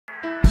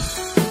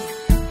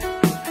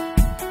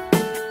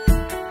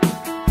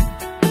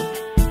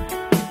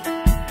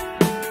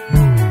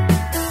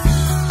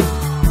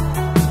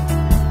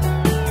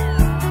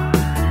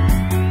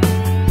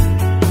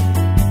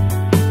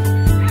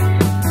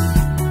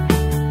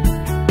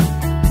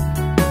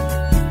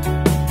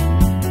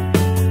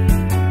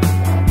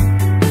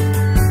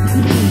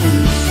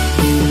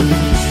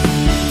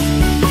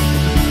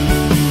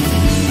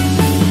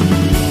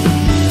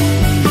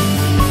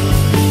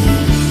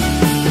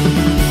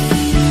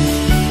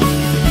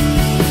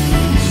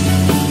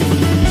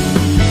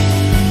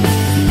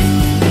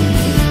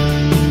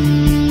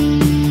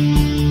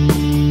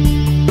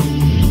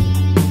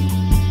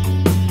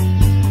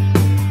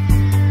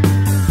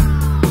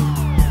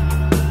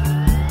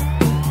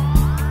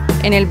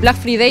en el Black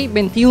Friday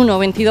 21,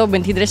 22,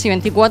 23 y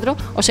 24.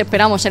 Os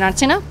esperamos en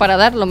ARCHENA para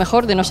dar lo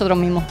mejor de nosotros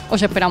mismos.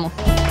 Os esperamos.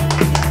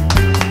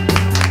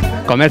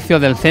 Comercio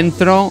del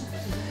centro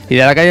y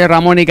de la calle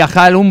Ramón y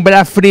Cajal, un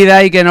Black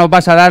Friday que nos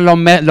van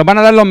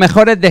a dar los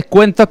mejores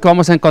descuentos que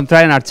vamos a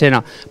encontrar en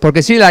ARCHENA.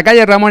 Porque sí, la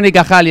calle Ramón y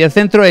Cajal y el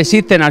centro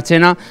existen en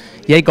ARCHENA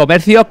y hay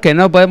comercios que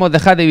no podemos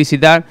dejar de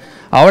visitar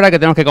ahora que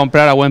tenemos que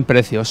comprar a buen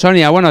precio.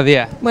 Sonia, buenos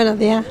días. Buenos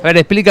días. A ver,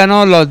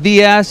 explícanos los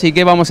días y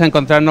qué vamos a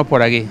encontrarnos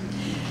por aquí.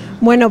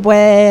 Bueno,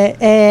 pues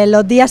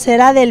los días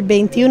será del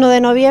 21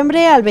 de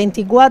noviembre al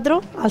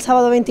 24, al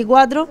sábado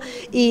 24,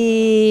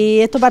 y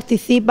esto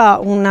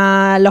participa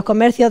los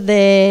comercios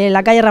de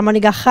la calle Ramón y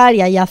Cajal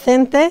y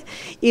adyacentes,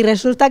 y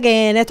resulta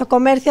que en estos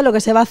comercios lo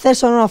que se va a hacer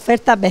son unas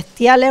ofertas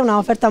bestiales, unas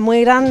ofertas muy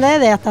grandes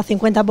de hasta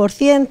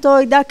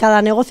 50% y tal.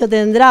 Cada negocio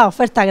tendrá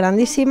ofertas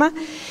grandísimas.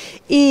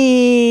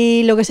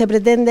 Y lo que se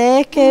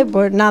pretende es que,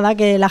 pues nada,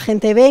 que la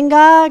gente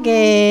venga,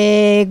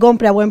 que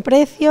compre a buen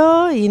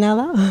precio y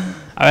nada.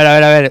 A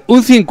ver,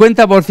 un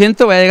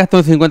 50%, voy a llegar hasta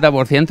un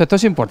 50%, esto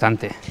es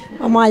importante.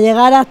 Vamos a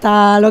llegar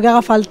hasta lo que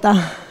haga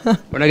falta.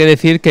 Bueno, hay que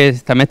decir que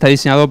también está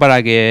diseñado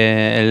para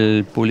que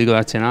el público de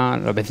ARCHENA,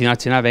 los vecinos de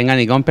ARCHENA vengan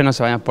y compren, no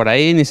se vayan por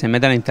ahí, ni se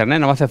metan en internet,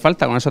 no va a hacer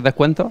falta con esos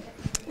descuentos.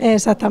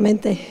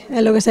 Exactamente,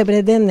 es lo que se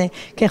pretende,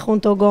 que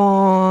junto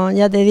con,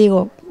 ya te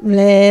digo,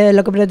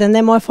 lo que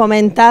pretendemos es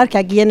fomentar que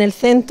aquí en el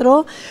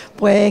centro,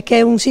 pues que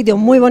es un sitio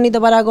muy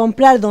bonito para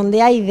comprar,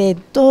 donde hay de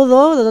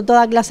todo, de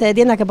toda clase de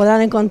tiendas que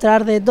podrán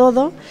encontrar de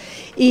todo,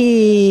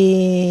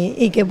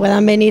 y que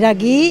puedan venir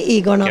aquí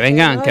y conocer.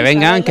 Que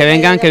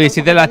vengan, que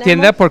visiten las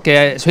tiendas,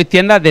 porque sois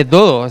tiendas de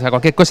todo, o sea,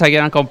 cualquier cosa que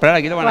quieran comprar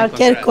aquí lo van a encontrar.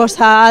 Cualquier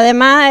cosa,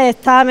 además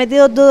está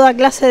metido toda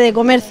clase de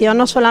comercio,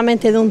 no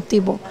solamente de un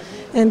tipo.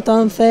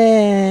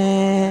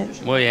 Entonces...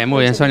 Muy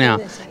bien, Sonia.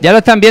 Ya lo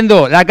están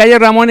viendo, la calle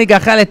Ramón y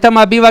Cajal está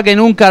más viva que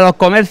nunca, los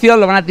comercios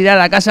lo van a tirar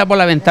a la casa por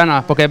la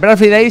ventana, porque el Black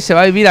Friday se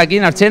va a vivir aquí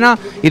en ARCHENA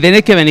y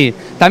tenéis que venir.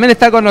 También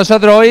está con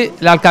nosotros hoy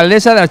la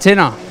alcaldesa de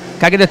ARCHENA,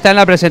 que aquí está en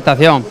la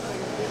presentación.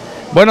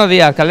 Buenos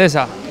días,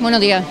 alcaldesa. Buenos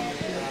días.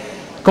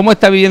 ¿Cómo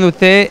está viviendo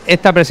usted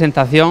esta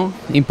presentación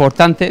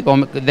importante,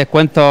 con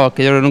descuentos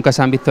que yo creo que nunca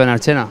se han visto en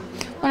ARCHENA?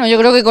 Bueno, yo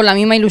creo que con la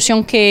misma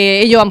ilusión que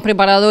ellos han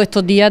preparado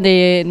estos días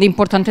de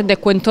importantes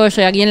descuentos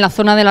aquí en la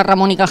zona de la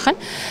Ramón y Cajal.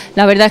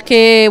 La verdad es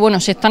que bueno,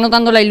 se está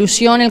notando la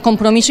ilusión, el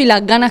compromiso y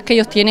las ganas que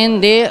ellos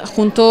tienen de,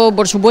 junto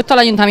por supuesto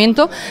al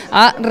ayuntamiento,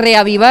 a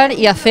reavivar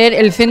y hacer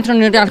el centro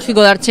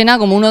neurálgico de ARCHENA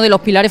como uno de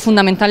los pilares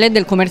fundamentales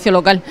del comercio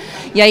local.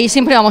 Y ahí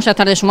siempre vamos a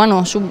estar de su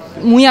mano,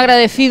 muy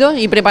agradecidos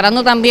y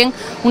preparando también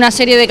una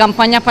serie de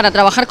campañas para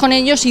trabajar con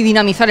ellos y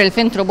dinamizar el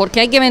centro,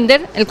 porque hay que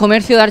vender el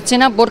comercio de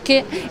ARCHENA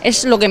porque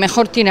es lo que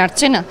mejor tiene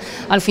ARCHENA.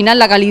 Al final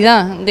la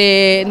calidad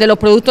de los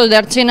productos de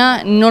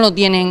ARCHENA no lo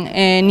tienen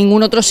en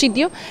ningún otro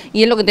sitio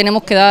y es lo que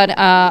tenemos que dar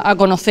a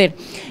conocer.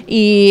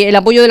 Y el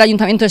apoyo del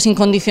ayuntamiento es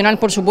incondicional,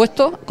 por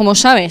supuesto. Como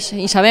sabes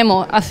y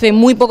sabemos, hace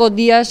muy pocos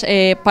días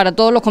para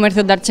todos los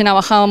comercios de ARCHENA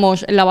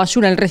bajábamos la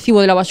basura, el recibo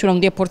de la basura un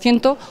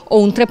 10% o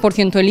un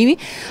 3% del IBI,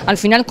 al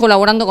final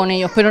colaborando con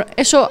ellos. Pero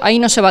eso ahí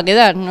no se va a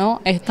quedar, ¿no?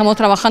 Estamos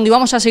trabajando y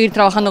vamos a seguir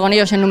trabajando con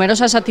ellos en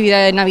numerosas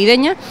actividades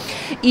navideñas,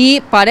 y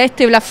para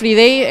este Black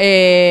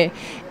Friday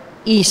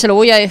y se lo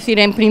voy a decir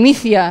en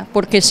primicia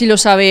porque sí lo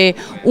sabe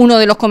uno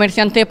de los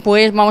comerciantes,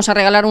 pues vamos a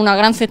regalar una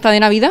gran cesta de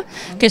Navidad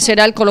que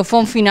será el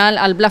colofón final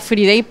al Black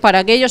Friday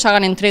para que ellos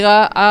hagan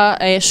entrega a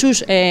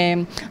sus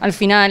al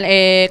final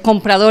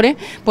compradores,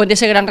 pues de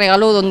ese gran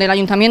regalo donde el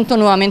ayuntamiento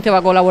nuevamente va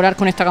a colaborar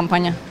con esta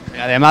campaña.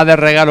 Además del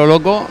regalo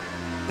loco,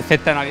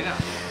 cesta de Navidad.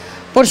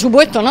 Por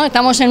supuesto, ¿no?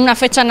 Estamos en una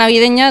fecha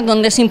navideña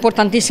donde es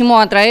importantísimo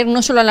atraer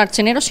no solo al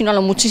archenero, sino a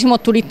los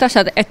muchísimos turistas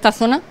a esta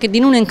zona, que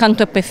tiene un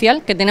encanto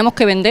especial, que tenemos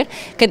que vender,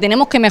 que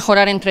tenemos que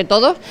mejorar entre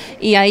todos,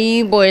 y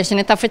ahí, pues en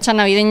estas fechas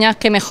navideñas,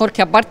 qué mejor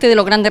que aparte de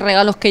los grandes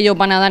regalos que ellos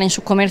van a dar en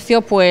sus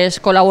comercios, pues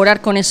colaborar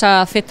con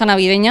esa cesta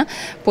navideña,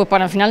 pues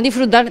para al final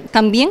disfrutar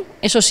también,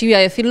 eso sí voy a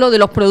decirlo, de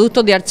los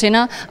productos de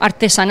ARCHENA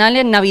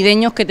artesanales,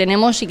 navideños que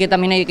tenemos y que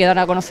también hay que dar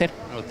a conocer.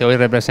 Usted hoy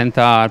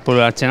representa al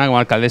pueblo de ARCHENA como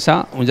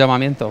alcaldesa, un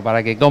llamamiento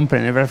para que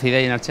compren el Black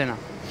Friday en ARCHENA.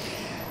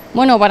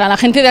 Bueno, para la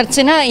gente de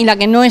ARCHENA y la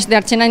que no es de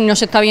ARCHENA y nos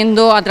está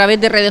viendo a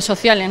través de redes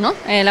sociales, ¿no?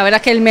 La verdad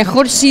es que el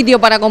mejor sitio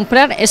para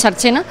comprar es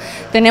ARCHENA.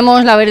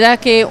 Tenemos, la verdad,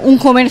 que un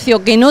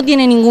comercio que no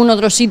tiene ningún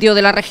otro sitio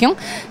de la región,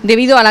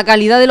 debido a la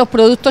calidad de los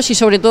productos y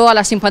sobre todo a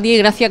la simpatía y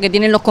gracia que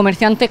tienen los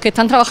comerciantes que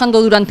están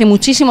trabajando durante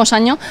muchísimos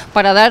años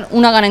para dar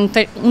una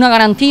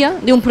garantía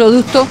de un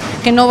producto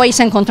que no vais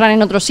a encontrar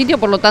en otro sitio.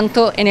 Por lo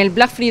tanto, en el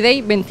Black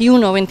Friday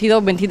 21,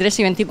 22, 23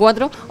 y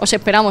 24 os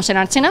esperamos en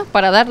ARCHENA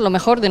para dar lo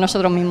mejor de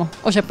nosotros mismos.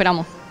 Os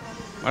esperamos.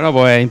 Bueno,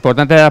 pues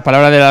importante las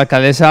palabras de la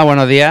alcaldesa.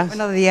 Buenos días.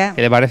 Buenos días.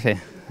 ¿Qué le parece?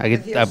 Aquí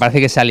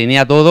parece que se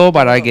alinea todo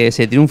para que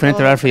se triunfe en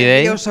este Black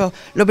Friday.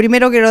 Lo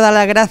primero quiero dar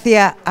las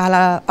gracias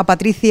a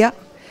Patricia,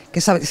 que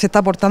se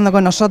está portando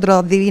con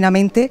nosotros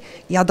divinamente,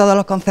 y a todos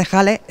los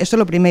concejales, eso es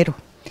lo primero.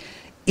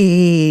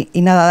 Y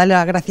nada, darle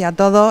las gracias a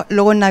todos.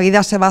 Luego en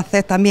Navidad se va a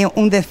hacer también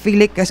un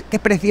desfile que es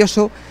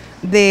precioso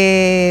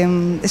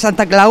de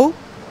Santa Claus.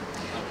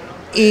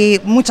 y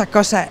muchas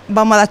cosas.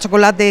 Vamos a dar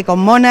chocolate con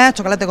monas,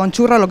 chocolate con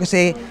churros, lo que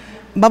se...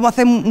 Vamos a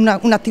hacer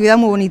una actividad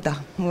muy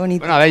bonita, muy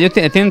bonita. Bueno, a ver,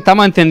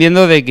 estamos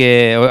entendiendo de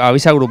que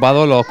habéis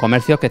agrupado los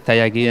comercios que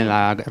estáis aquí en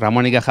la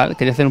Ramón y Cajal.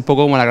 Quería hacer un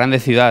poco como las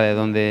grandes ciudades,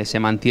 donde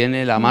se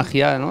mantiene la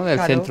magia, ¿no?, del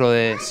centro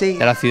de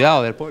la ciudad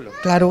o del pueblo.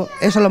 Claro,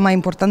 eso es lo más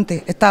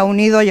importante. Estar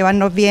unidos,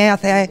 llevarnos bien,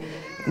 hacer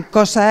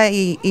cosas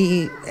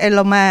y es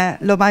lo más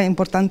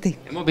importante.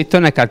 Hemos visto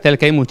en el cartel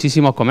que hay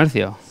muchísimos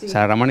comercios. Sí. O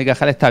sea, Ramón y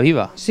Cajal está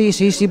viva. Sí,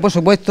 por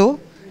supuesto.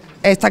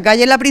 Esta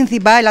calle es la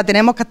principal, la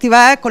tenemos que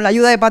activar con la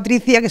ayuda de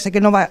Patricia, que sé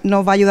que nos va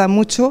a ayudar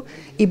mucho,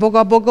 y poco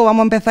a poco vamos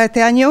a empezar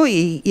este año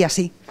y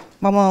así,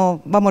 vamos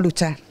a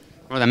luchar.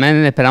 Bueno,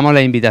 también esperamos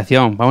la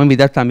invitación, vamos a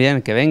invitar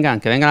también que vengan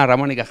a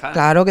Ramón y Cajal.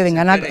 Claro, que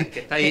vengan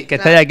que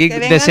estáis aquí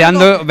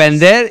deseando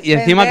vender y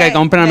encima que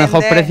compren al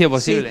mejor precio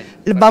posible.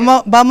 Sí.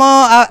 Vamos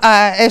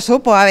a eso,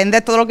 pues a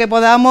vender todo lo que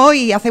podamos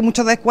y hacer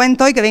muchos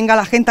descuentos y que venga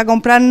la gente a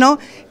comprarnos,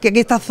 que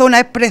aquí esta zona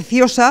es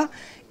preciosa.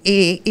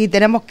 Y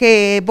tenemos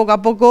que poco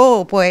a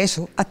poco, pues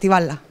eso,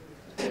 activarla.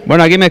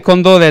 Bueno, aquí me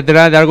escondo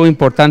detrás de algo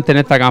importante en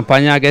esta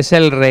campaña, que es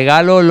el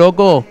regalo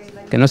loco,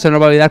 que no se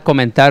nos va a olvidar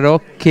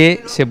comentaros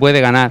qué se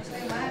puede ganar.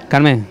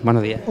 Carmen,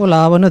 buenos días.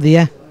 Hola, buenos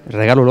días.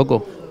 Regalo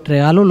loco.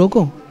 Regalo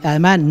loco.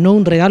 Además, no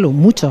un regalo,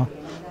 muchos.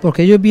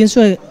 Porque yo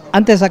pienso,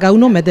 antes de sacar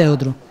uno, meter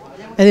otro.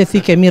 Es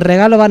decir, que mis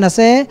regalos van a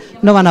ser,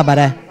 no van a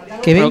parar.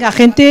 Que venga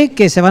gente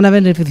que se van a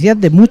beneficiar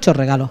de muchos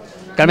regalos.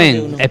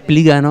 Carmen,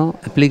 explícanos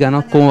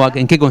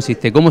en qué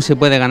consiste, cómo se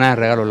puede ganar el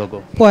regalo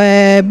loco.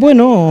 Pues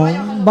bueno,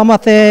 vamos a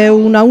hacer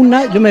una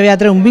urna, yo me voy a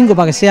traer un bingo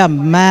para que sea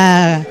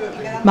más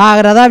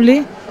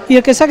agradable, y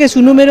el que saque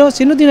su número,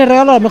 si no tiene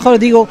regalo, a lo mejor le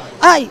digo,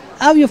 ¡ay,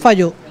 había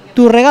fallo!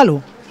 Tu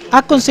regalo,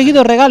 has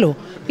conseguido regalo,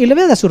 y le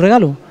voy a dar su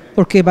regalo,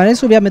 porque para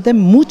eso voy a meter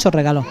muchos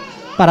regalos,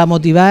 para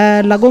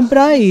motivar la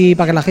compra y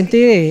para que la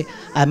gente,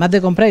 además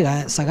de comprar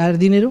y sacar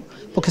dinero,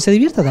 pues que se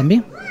divierta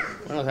también.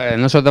 Bueno, o sea,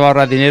 no solo te va a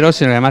ahorrar dinero,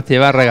 sino que además te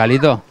lleva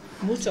regalitos.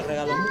 Muchos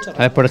regalos. A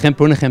ver, por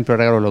ejemplo, un ejemplo de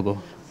regalo loco.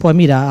 Pues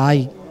mira,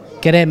 hay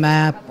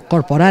cremas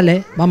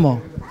corporales, vamos.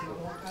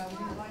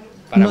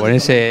 Para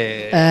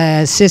ponerse...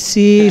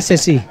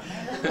 sexy.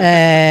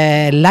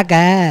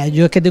 Lacas,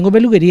 yo es que tengo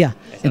peluquería.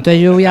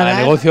 Entonces yo voy a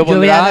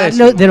dar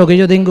de lo que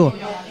yo tengo.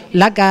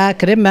 Lacas,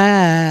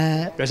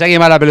 cremas... Pero si alguien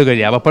va a la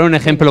peluquería, pues poner un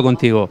ejemplo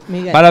contigo.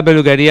 Miguel. Va a la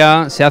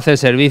peluquería, se hace el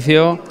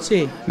servicio...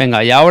 Sí.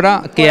 Venga, ¿y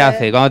ahora qué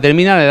hace? Cuando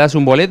termina, ¿le das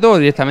un boleto o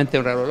directamente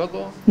un regalo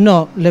loco?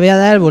 No, le voy a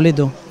dar el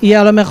boleto. Y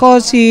a lo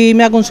mejor si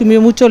me ha consumido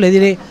mucho le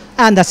diré,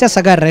 anda, se ha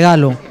sacado el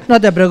regalo. No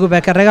te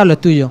preocupes, que el regalo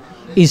es tuyo.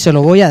 Y se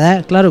lo voy a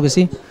dar, claro que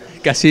sí.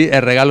 Casi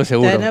el regalo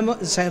seguro.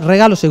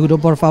 Regalo seguro,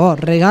 por favor,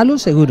 regalo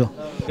seguro.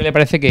 ¿Qué le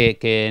parece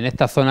que en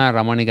esta zona,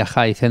 Ramón y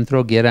Cajal y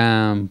Centro,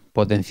 quieran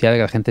potenciar, que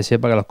la gente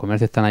sepa que los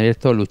comercios están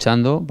abiertos,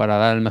 luchando para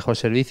dar el mejor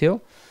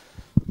servicio?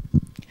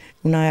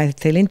 Una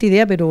excelente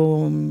idea,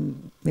 pero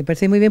me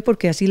parece muy bien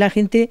porque así la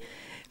gente,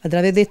 a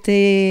través de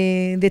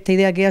esta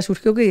idea que ha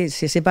surgido, que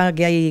se sepa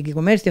que hay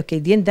comercios, que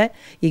hay tiendas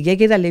y que hay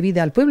que darle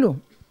vida al pueblo.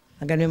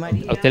 A Carmen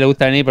María. ¿A usted le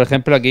gusta venir, por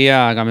ejemplo, aquí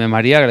a Carmen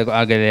María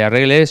a que le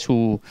arregle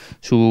su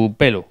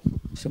pelo?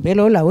 Su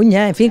pelo, la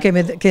uña, en fin, que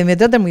me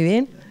tratan muy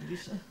bien.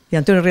 Y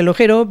Antonio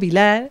Relojero,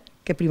 Pilar,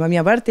 que es prima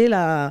mía aparte,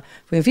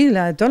 pues en fin,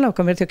 todos los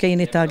comercios que hay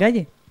en esta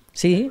calle.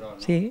 Sí.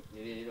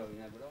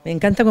 Me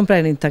encanta comprar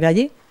en esta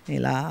calle,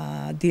 en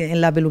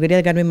la peluquería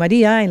de Carmen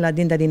María, en la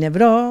tienda de Inés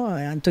Bros,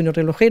 Antonio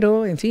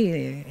Relojero, en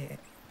fin,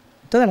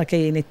 todas las que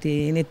hay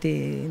en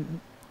este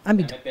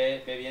ámbito.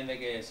 Ve bien de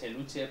que se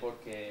luche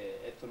porque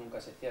esto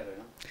nunca se cierre,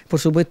 ¿no? Por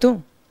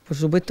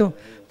supuesto,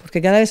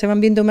 porque cada vez se van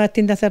viendo más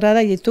tiendas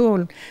cerradas y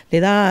esto le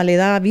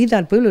da vida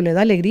al pueblo, le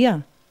da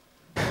alegría.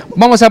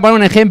 Vamos a poner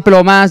un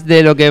ejemplo más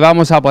de lo que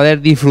vamos a poder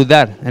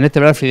disfrutar en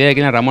este Black Friday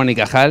aquí en Ramón y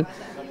Cajal.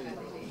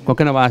 ¿Con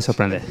qué nos va a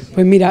sorprender?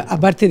 Pues mira,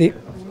 aparte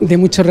de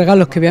muchos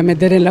regalos que voy a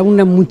meter en la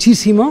urna,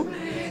 muchísimo,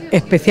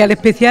 especial,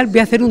 voy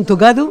a hacer un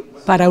tocado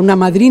para una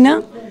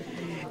madrina,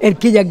 el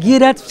que ella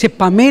quiera, se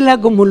Pamela,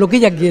 como lo que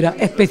ella quiera,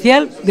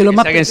 especial de lo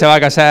más... ¿Quién se va a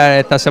casar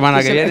esta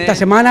semana que viene? Esta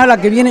semana, la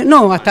que viene,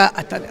 no, hasta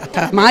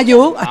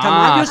mayo,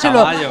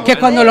 que es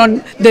cuando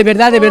de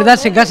verdad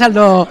se casan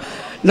los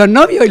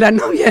novios y las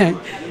novias.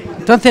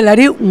 Entonces le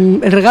haré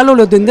el regalo,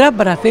 lo tendrá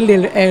para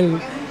hacerle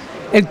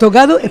el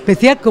tocado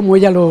especial como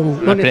ella lo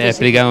necesita.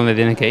 ¿Explica dónde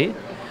tienes que ir?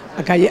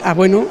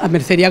 A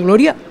Mercería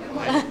Gloria,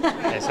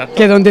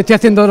 que es donde estoy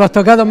haciendo los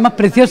tocados más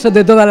preciosos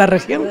de toda la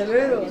región.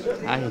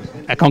 Ay,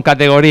 es con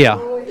categoría.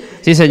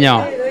 Sí,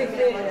 señor.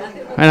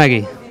 Ven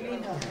aquí.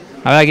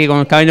 A ver aquí,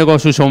 que ha venido con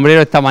su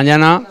sombrero esta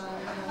mañana.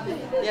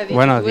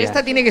 Buenos días.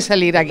 Esta tiene que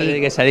salir aquí.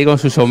 Tiene que salir con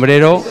su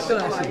sombrero.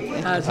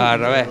 Al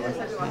revés.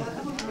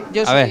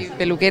 Yo soy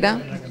peluquera,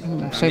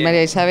 soy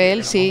María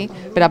Isabel, sí,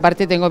 pero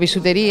aparte tengo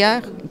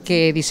bisutería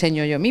que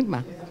diseño yo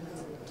misma.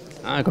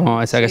 Ah,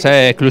 como esa que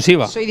sea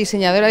exclusiva. Soy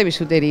diseñadora de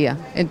bisutería.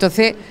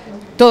 Entonces,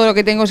 todo lo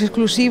que tengo es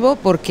exclusivo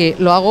porque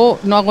no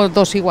hago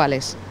dos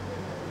iguales.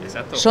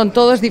 Exacto. Son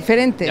todos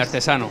diferentes. De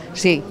artesano.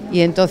 Sí,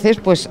 y entonces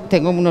pues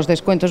tengo unos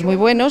descuentos muy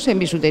buenos en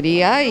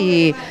bisutería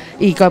y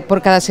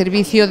por cada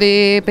servicio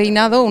de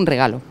peinado un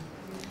regalo.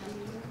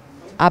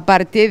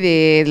 Aparte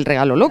del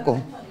regalo loco.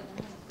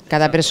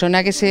 Cada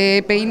persona que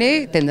se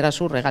peine tendrá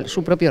su regalo,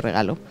 su propio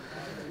regalo.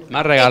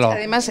 Más regalos.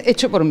 Además,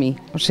 hecho por mí,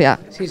 o sea...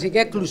 Sí, sí,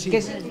 que es exclusivo.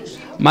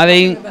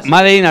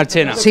 Made in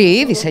Archena.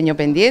 Sí, diseño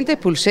pendientes,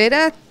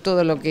 pulseras,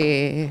 todo lo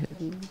que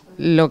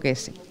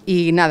es.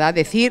 Y nada,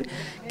 decir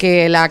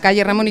que la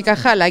calle Ramón y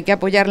Cajal hay que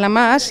apoyarla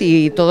más,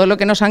 y todo lo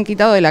que nos han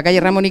quitado de la calle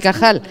Ramón y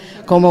Cajal,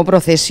 como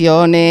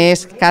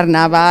procesiones,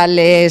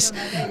 carnavales,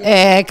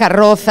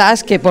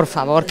 carrozas, que por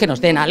favor que nos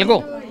den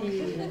algo.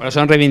 Bueno,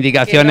 son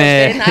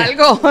reivindicaciones.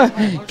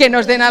 Que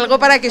nos den algo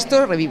para que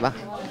esto reviva.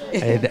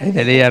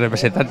 Tenía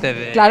representantes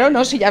de... Claro,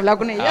 no, si ya he hablado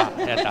con ella.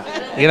 Ya está.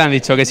 Y le han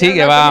dicho que sí,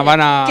 que van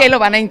a... Que lo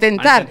van a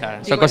intentar.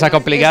 Son cosas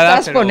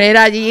complicadas, pero... Poner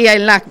allí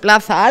en la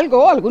plaza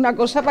algo, alguna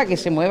cosa para que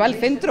se mueva el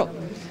centro.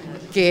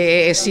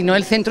 Que si no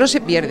el centro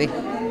se pierde.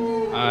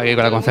 Aquí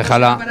con la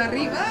concejala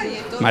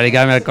Mari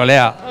Carmen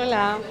Alcolea.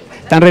 Hola.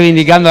 Están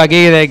reivindicando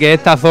aquí de que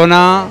esta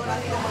zona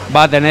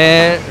va a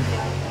tener...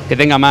 que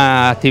tenga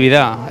más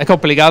actividad. Es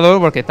complicado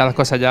porque están las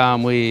cosas ya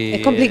muy...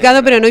 Es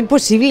complicado, pero no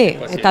imposible.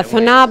 Esta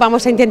zona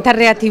vamos a intentar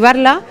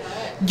reactivarla.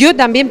 Yo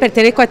también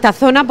pertenezco a esta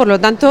zona, por lo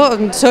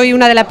tanto soy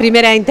una de las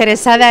primeras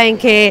interesadas en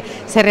que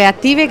se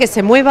reactive, que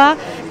se mueva,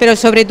 pero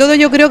sobre todo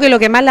yo creo que lo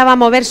que más la va a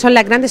mover son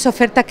las grandes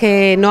ofertas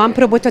que nos han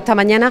propuesto esta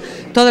mañana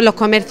todos los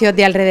comercios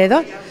de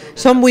alrededor.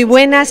 Son muy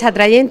buenas,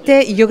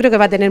 atrayentes, y yo creo que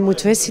va a tener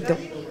mucho éxito.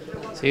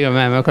 Sí,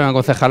 me veo con una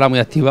concejala muy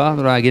activa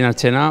aquí en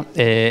Archena.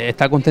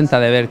 Está contenta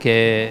de ver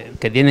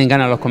que tienen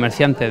ganas los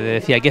comerciantes de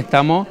decir aquí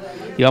estamos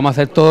y vamos a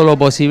hacer todo lo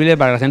posible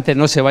para que la gente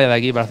no se vaya de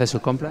aquí para hacer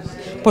sus compras.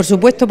 Por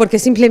supuesto, porque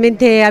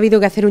simplemente ha habido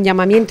que hacer un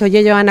llamamiento y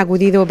ellos han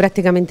acudido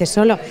prácticamente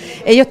solos.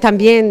 Ellos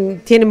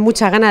también tienen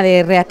muchas ganas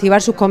de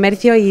reactivar sus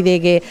comercios y de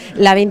que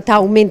la venta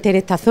aumente en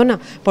esta zona.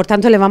 Por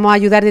tanto, les vamos a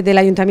ayudar desde el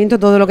ayuntamiento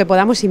todo lo que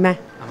podamos y más.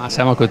 Además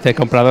sabemos que usted es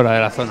compradora de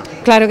la zona.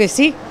 Claro que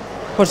sí.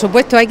 Por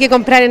supuesto, hay que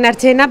comprar en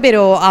Archena,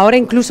 pero ahora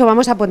incluso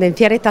vamos a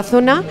potenciar esta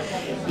zona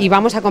y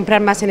vamos a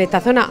comprar más en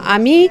esta zona. A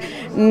mí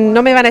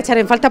no me van a echar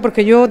en falta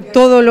porque yo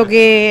todo lo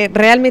que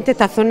realmente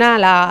esta zona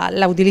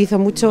la utilizo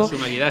mucho.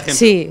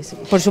 Sí,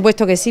 por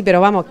supuesto que sí,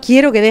 pero vamos,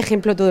 quiero que dé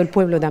ejemplo todo el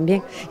pueblo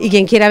también. Y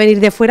quien quiera venir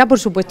de fuera, por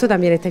supuesto,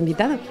 también está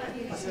invitado.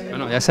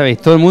 Bueno, ya sabéis,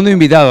 todo el mundo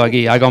invitado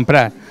aquí a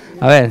comprar.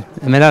 A ver,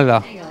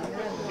 Esmeralda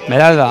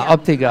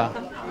óptica,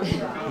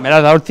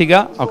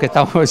 aunque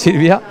estamos con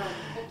Silvia.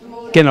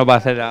 ¿Qué nos va a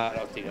hacer la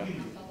óptica?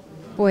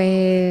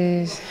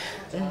 Pues...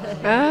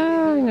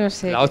 no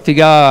sé. La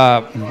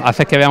óptica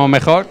hace que veamos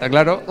mejor, está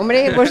claro.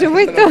 Hombre, por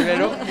supuesto.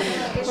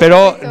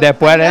 Pero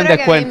después harán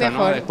descuentos,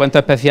 ¿no?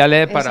 Descuentos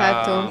especiales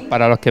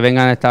para los que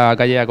vengan a esta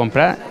calle a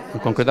comprar, en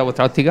concreto a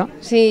vuestra óptica.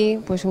 Sí,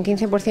 pues un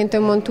 15%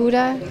 en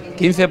monturas.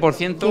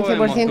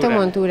 15% en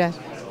monturas.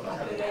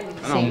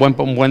 Bueno,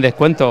 sí. un buen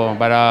descuento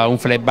para un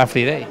Black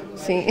Friday.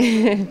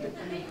 Sí.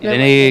 ¿Y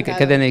tenéis,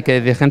 qué tenéis?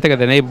 ¿De gente que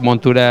tenéis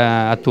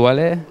monturas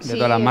actuales de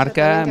todas las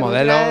marcas,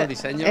 modelos,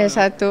 diseños?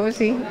 Exacto,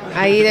 sí.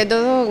 Hay de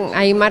todo,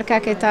 hay marcas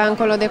que están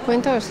con los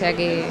descuentos, o sea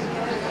que...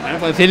 Bueno,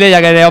 pues decirle,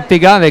 ya que eres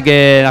óptica, de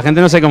que la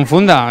gente no se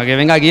confunda, que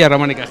venga aquí a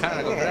Ramón y Cajal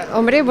a comprar.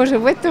 Hombre, por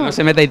supuesto. Que no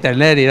se meta a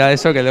internet y da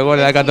eso, que luego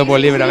le da cato por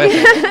libre a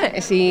veces.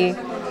 Sí,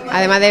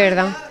 además de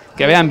verdad.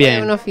 Que vean bien. No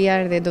podemos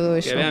fiar de todo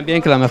eso. Que vean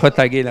bien que lo mejor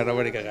está aquí en la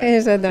Ramón y Cajal.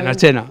 Exactamente. En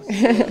Archena.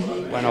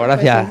 Bueno,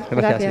 gracias. Pues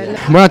sí, gracias.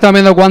 Bueno, estamos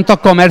viendo cuántos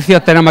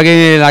comercios tenemos aquí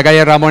en la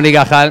calle Ramón y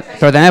Cajal,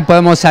 pero también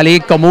podemos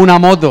salir como una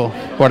moto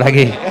por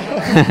aquí.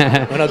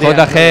 Buenos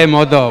días. JG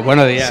Moto,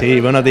 buenos días.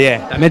 Sí, buenos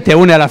días. También te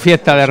une a la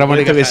fiesta de Ramón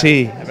y Cajal. Que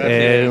sí,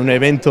 un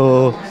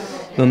evento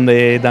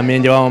donde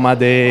también llevamos más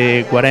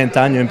de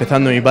 40 años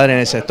empezando mi padre en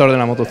el sector de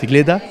la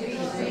motocicleta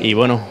y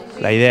bueno,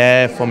 la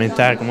idea es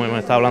fomentar, como hemos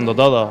estado hablando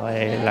todos,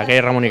 la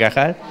calle Ramón y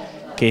Cajal,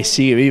 que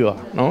sigue viva,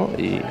 ¿no?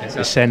 Y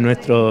ese es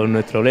nuestro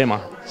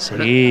lema,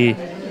 seguir...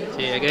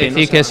 Sí, hay que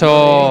decir que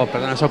esos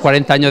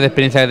 40 años de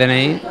experiencia que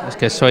tenéis, es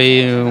que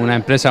sois una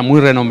empresa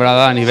muy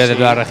renombrada a nivel de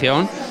toda la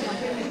región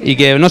y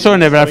que no solo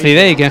en el Black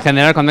Friday, que en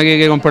general cuando hay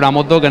que comprar una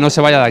moto que no se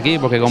vaya de aquí,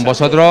 porque con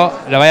vosotros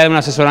le vais a dar un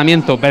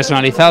asesoramiento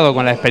personalizado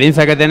con la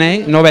experiencia que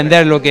tenéis, no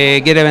vender lo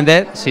que quiere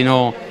vender,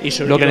 sino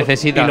lo que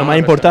necesita. Y lo más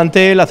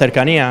importante es la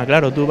cercanía,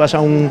 claro, tú vas a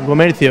un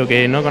comercio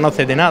que no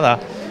conoces de nada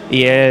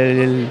y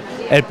el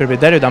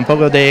propietario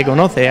tampoco te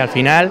conoce, al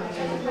final...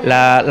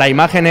 La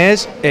imagen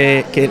es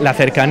que la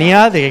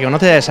cercanía de que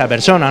conoces a esa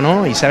persona,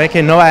 ¿no? Y sabes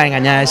que no vas a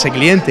engañar a ese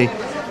cliente,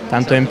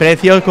 tanto en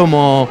precios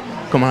como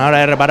a la hora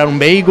de reparar un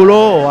vehículo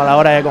o a la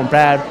hora de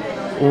comprar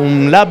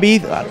un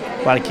lápiz,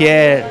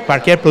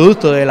 cualquier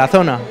producto de la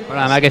zona.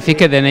 Bueno, además que decís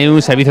que tenéis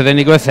un servicio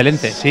técnico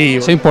excelente. Sí.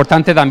 Eso es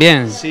importante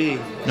también. Sí.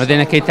 No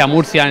tienes que irte a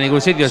Murcia en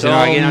ningún sitio,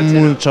 sino aquí en Archena.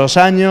 Muchos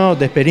años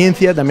de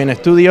experiencia, también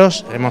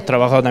estudios. Hemos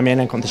trabajado también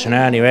en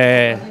concesionarios a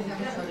nivel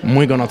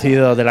muy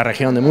conocido de la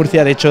región de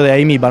Murcia, de hecho de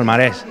ahí mi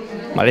palmarés,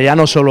 ¿vale? Ya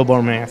no solo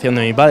por mediación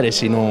de mi padre,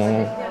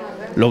 sino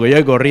lo que yo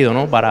he corrido,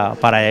 ¿no?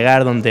 para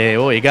llegar donde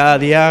voy. Cada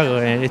día,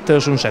 esto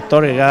es un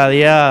sector que cada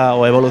día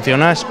o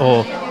evolucionas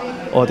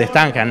o te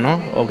estancas, ¿no?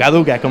 O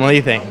caducas, como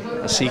dicen.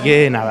 Así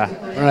que nada.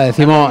 Bueno, le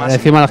decimos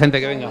a la gente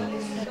que venga.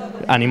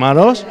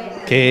 Animaros,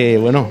 que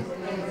bueno,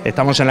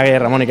 estamos en la calle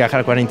Ramón y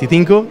Cajal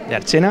 45 de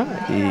Archena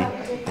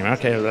y Primero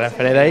que el Black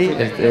Friday,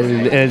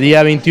 el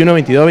día 21,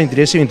 22,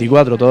 23 y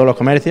 24, todos los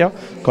comercios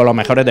con los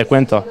mejores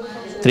descuentos.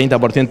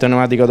 30% en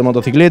neumáticos de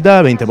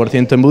motocicleta,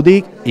 20% en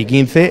boutique y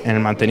 15% en el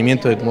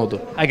mantenimiento de tu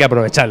moto. Hay que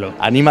aprovecharlo.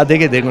 Anímate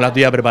que tengo la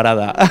tuya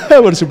preparada.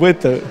 Por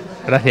supuesto.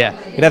 Gracias.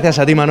 Gracias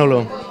a ti,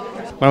 Manolo.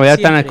 Bueno, ya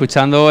están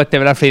escuchando este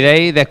Black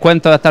Friday,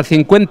 descuentos de hasta el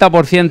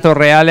 50%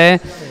 reales.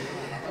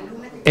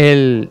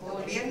 El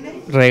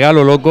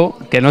regalo loco,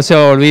 que no se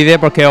os olvide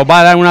porque os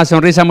va a dar una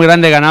sonrisa muy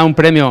grande ganar un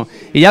premio.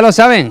 Y ya lo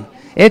saben,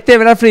 este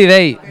Black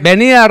Friday,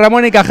 venid a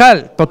Ramón y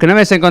Cajal, porque no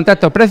vais a encontrar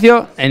estos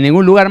precios en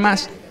ningún lugar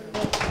más.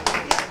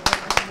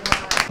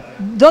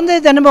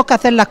 ¿Dónde tenemos que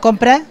hacer las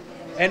compras?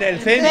 En el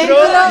centro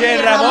y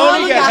en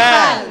Ramón y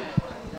Cajal.